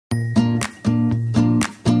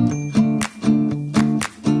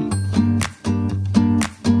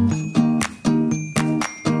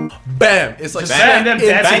bam. It's like bam, them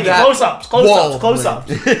dancing. Close-ups, close-ups.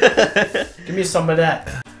 Give me some of that.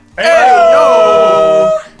 Hey,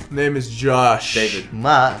 yo! Name is Josh. David.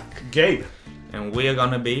 Mark. Gabe. And we are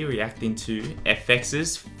gonna be reacting to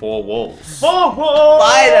FX's 4 Walls. 4 Walls!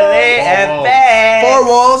 Finally, FX! 4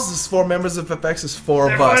 walls is 4 members of FX is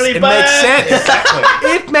 4 of us. It makes sense. Exactly.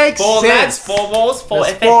 It makes 4 sense. lads, 4 walls, 4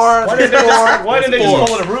 There's FX. 4. Why didn't they just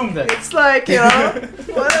call it a room then? It's like, you know,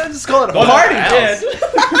 why don't you just call it a Call it party? a house.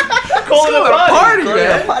 Call it a party, Yeah,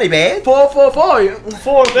 man. party, man. 4, 4, 4.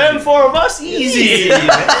 4 of them, 4 of us, easy.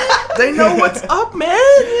 They know what's up, man.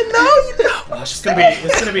 You know. It's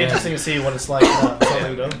gonna be interesting to see what it's like.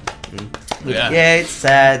 Yeah, it's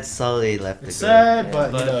sad. Sully left the It's group. sad,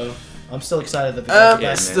 but you know, I'm still excited that I'm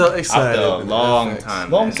they're still excited. After a long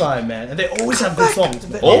time. long time, man, and they always have good songs.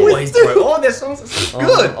 Man. Always, bro. All their songs are so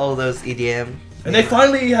good. All those EDM. And they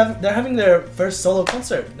finally they're having their first solo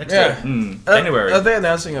concert next year. January. Are they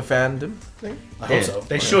announcing a fandom thing? I hope so.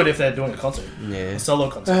 They should if they're doing a concert. Yeah. A solo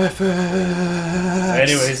concert. FX.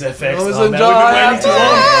 Anyways, FX. Always Oh, man, we've enjoy been waiting too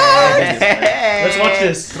long. Let's Let's watch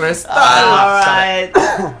this. Crystal. Alright.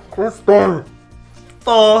 Crystal.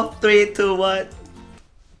 4, 3, 2, 1.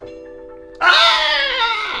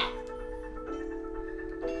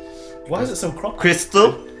 Why is it so cropped?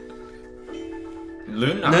 Crystal?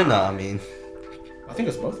 Luna. No, I mean. I think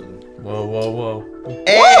it's both of them. Whoa, whoa, whoa.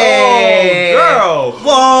 Hey! Girl.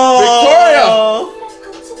 Whoa! Victoria!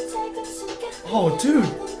 Oh, dude.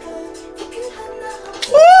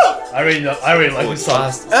 I really like this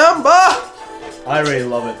song. Amber! I really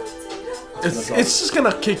love it. It's just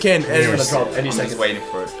gonna kick in It's any gonna drop second. any I'm second. just waiting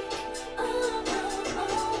for it.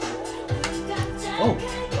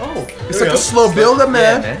 Oh, It's like a slow build-up, Yeah,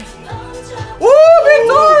 man. man. Woo,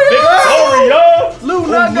 Victoria! Victoria!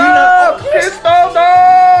 Luna, Oh, no! Crystal,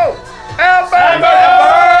 no! Amber,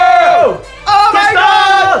 no! Oh my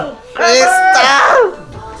God! Crystal!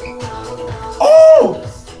 Oh!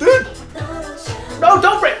 Dude, No,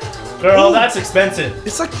 don't break! Girl, that's expensive.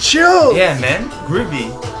 it's like chill. Yeah, man. Groovy.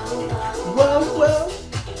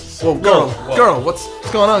 Whoa, girl, Whoa. girl, what's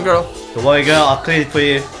going on, girl? Don't worry, girl. I'll clean it for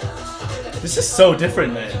you. This is so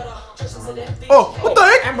different, man. Oh, what the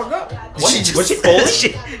heck? Was she falling?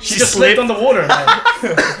 She just slipped on the water, man.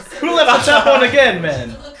 Who left the tap on again,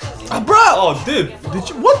 man? Ah, bro! Oh, dude. Did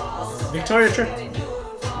you, what? Victoria Trick.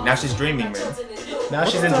 Now she's dreaming, man. Now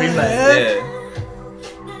she's in the dreamland. heck?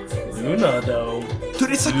 Yeah. Luna, though.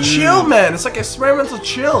 Dude, it's like chill, man. It's like experimental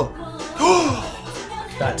chill.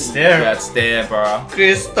 That stare. That's there, bro.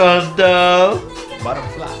 Crystal, no.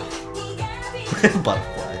 Butterfly.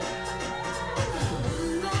 Butterfly.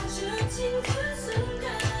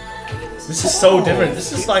 This is so different.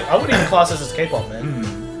 This is like, I wouldn't even class this as K-pop, man.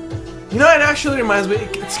 You know, it actually reminds me,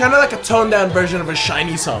 it's kind of like a toned-down version of a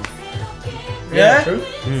Shiny song. Yeah? True.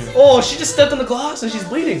 Oh, she just stepped on the glass and she's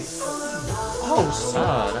bleeding. Oh,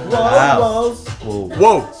 Wow. whoa.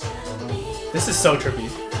 Whoa. This is so trippy.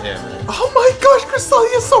 Yeah, man. Oh my gosh, Crystal,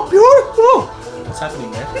 you're so beautiful. What's happening,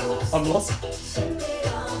 man? I'm lost.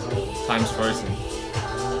 Time's frozen.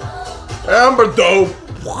 Amber, dope.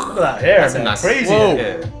 Look at that hair, That's a man. nice. Crazy. Whoa.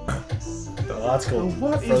 Yeah. Oh, that's cool.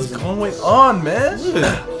 What is Frozen. going on, man?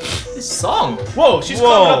 This song. Whoa, she's Whoa.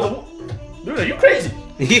 climbing up the... Luna, you crazy.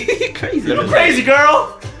 You're crazy. You're crazy,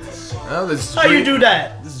 girl. Oh, this How you do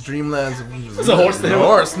that? This is Dreamland's. There's a horse there. A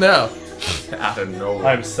horse now. I don't know.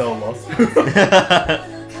 I'm so lost.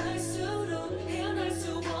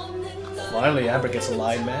 Finally, Amber gets a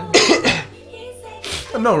line, man.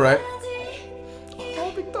 I know, right?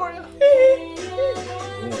 Oh, Victoria.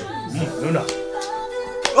 Luna.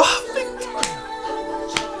 Oh,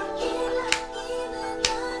 Victoria.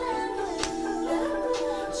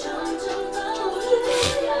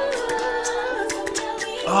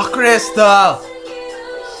 Oh, Crystal.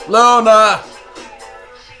 Luna.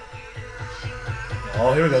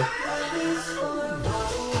 Oh, here we go.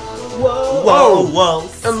 Whoa, whoa.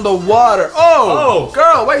 In the water. Oh,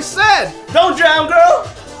 girl, wait, said. Don't drown, girl.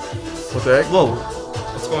 What the heck? Whoa.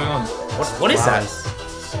 What's going on? What is that?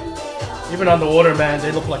 Even underwater, man,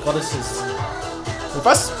 they look like goddesses. If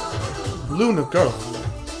us, Luna, girl.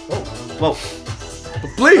 Whoa. But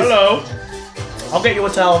please. Hello. I'll get you a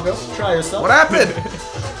towel, girl. Try yourself. What happened?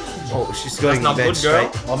 Oh, she's going not to bed good, girl.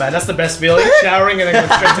 straight. Oh man, that's the best feeling. Showering and then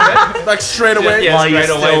going straight to bed. Like straight away. Yeah. While you're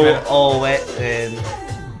straight away, still man. all wet and...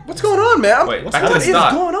 What's going on, man? Wait, what back to the is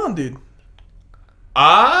start. going on, dude?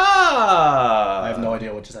 Ah. I have no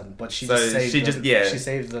idea what just happened, but she So just saved. she the, just- yeah. She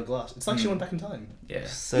saved the glass. It's like she went back in time. Yeah.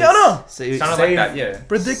 So, Yeah, no. So, you, Sounded Save- like that, yeah.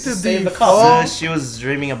 Predicted Save the the cup. fall. so she was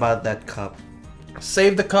dreaming about that cup.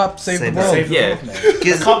 Save the cup, save the Save world. Save the Yeah. cup, man.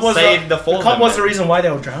 The cup was Save the the fall cup was man. the reason why they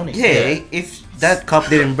were drowning. Yeah, if that cup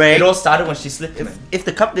didn't break, It all started when she slipped, man. if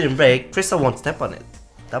the cup didn't break, Crystal won't step on it.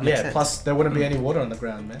 That makes Yeah, sense. plus there wouldn't be any water on the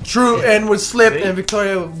ground, man. True, and would slip, and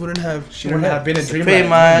Victoria wouldn't have. She wouldn't have been in Pretty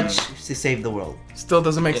dreamland. much, she saved the world. Still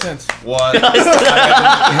doesn't make sense. What?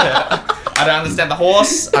 I don't understand the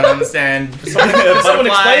horse. I don't understand. Someone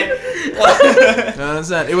explain? I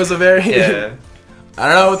understand. It was a very. Yeah. I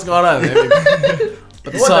don't know what's going on. Maybe.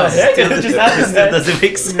 But the What song the heck? It just happened, Still man. doesn't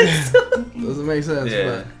make sense. doesn't make sense. Yeah.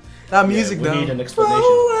 But that music We though. need an explanation.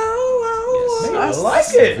 Yes. I like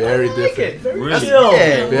it. Very I like different. it. Very Really? chill.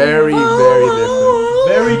 Yeah. Very, very different.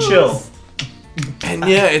 Very chill. And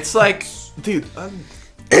yeah, it's like, dude, I'm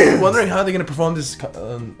wondering how they're gonna perform this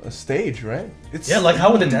on a stage, right? It's Yeah, like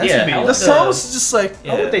how would the dance Yeah, be? how the would song was just like.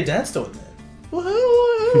 How would they dance to it, man?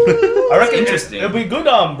 I I reckon interesting. it'd be a good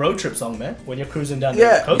road trip song, man. When you're cruising down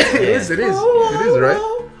Yeah, the coast. it is. It is. It is, right?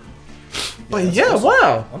 But that's yeah, awesome.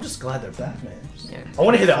 wow. I'm just glad they're back, man. Yeah. I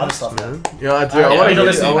want to hear the other stuff, man. Yeah, I do. I I need want to to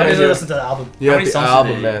listen. I need to hear. listen to the album. Yeah, How many the songs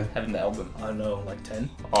album, do they man. have in the album? I don't know, like 10.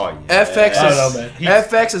 Oh yeah. FX I is don't know, man.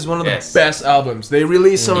 FX is one of the Yes. best albums. They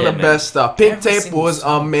released some Yeah, of the man. best stuff. Pink Every Tape single was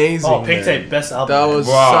song. amazing. Oh, Pink man. Tape, best album. That man. was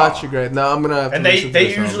Wow. such a great. Now I'm gonna have to And listen to they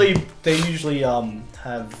this album. usually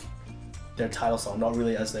have their title song, not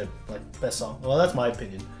really as their like best song. Well, that's my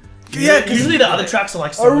opinion. Yeah, 'cause Usually the other tracks are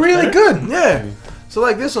like so are much really better. good. Yeah. So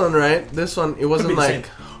like this one, right? This one, it wasn't be the like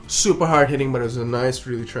super hard hitting, but it was a nice,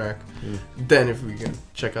 really track. Then if we can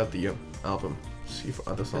check out the album, see for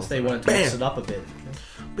other songs. Guess they wanted to mix Bam. it up a bit.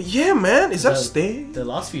 But yeah, man, is that The- stage? The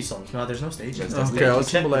last few songs, no, there's no stages. Okay, I was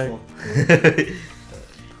Check like, before.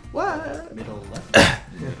 what? Middle left. I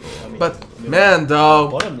mean, But middle- man,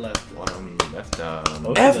 dog, bottom left. Bottom left.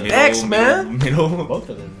 Both of them. FX, man. Middle. Both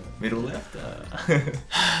of them. Middle left.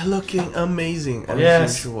 looking amazing as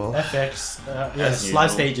Yes, usual. FX. As Yes, usual.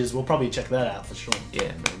 live stages. We'll probably check that out for sure. Yeah,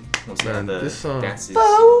 man. What's Man, the this song. dances?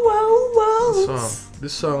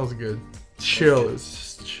 This song's good. Chill, it's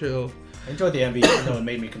just chill. I enjoyed the MV, even though it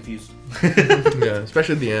made me confused. Yeah,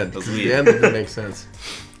 especially the end. That's The weird. end didn't make sense.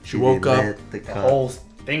 She woke up. The The cup. whole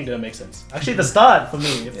thing didn't make sense. Actually, the start for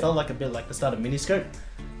me, it felt like a bit like the start of miniskirt.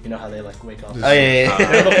 You know how they like wake up. This- Oh yeah,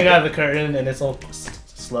 yeah. They're looking out of the curtain and it's all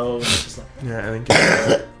slow and it's just like. Yeah, I think.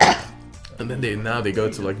 And then they go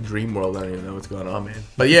to like dream world. I don't even know what's going on, man.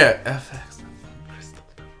 But yeah, FX.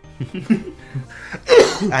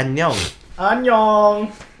 Annyeong.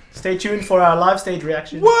 Annyeong! Stay tuned for our live stage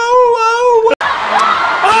reaction. Whoa, whoa, whoa!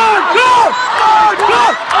 Hardcore!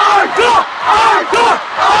 Hardcore! Hardcore! Hardcore!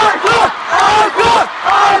 Hardcore!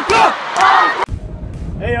 Hardcore! Hardcore!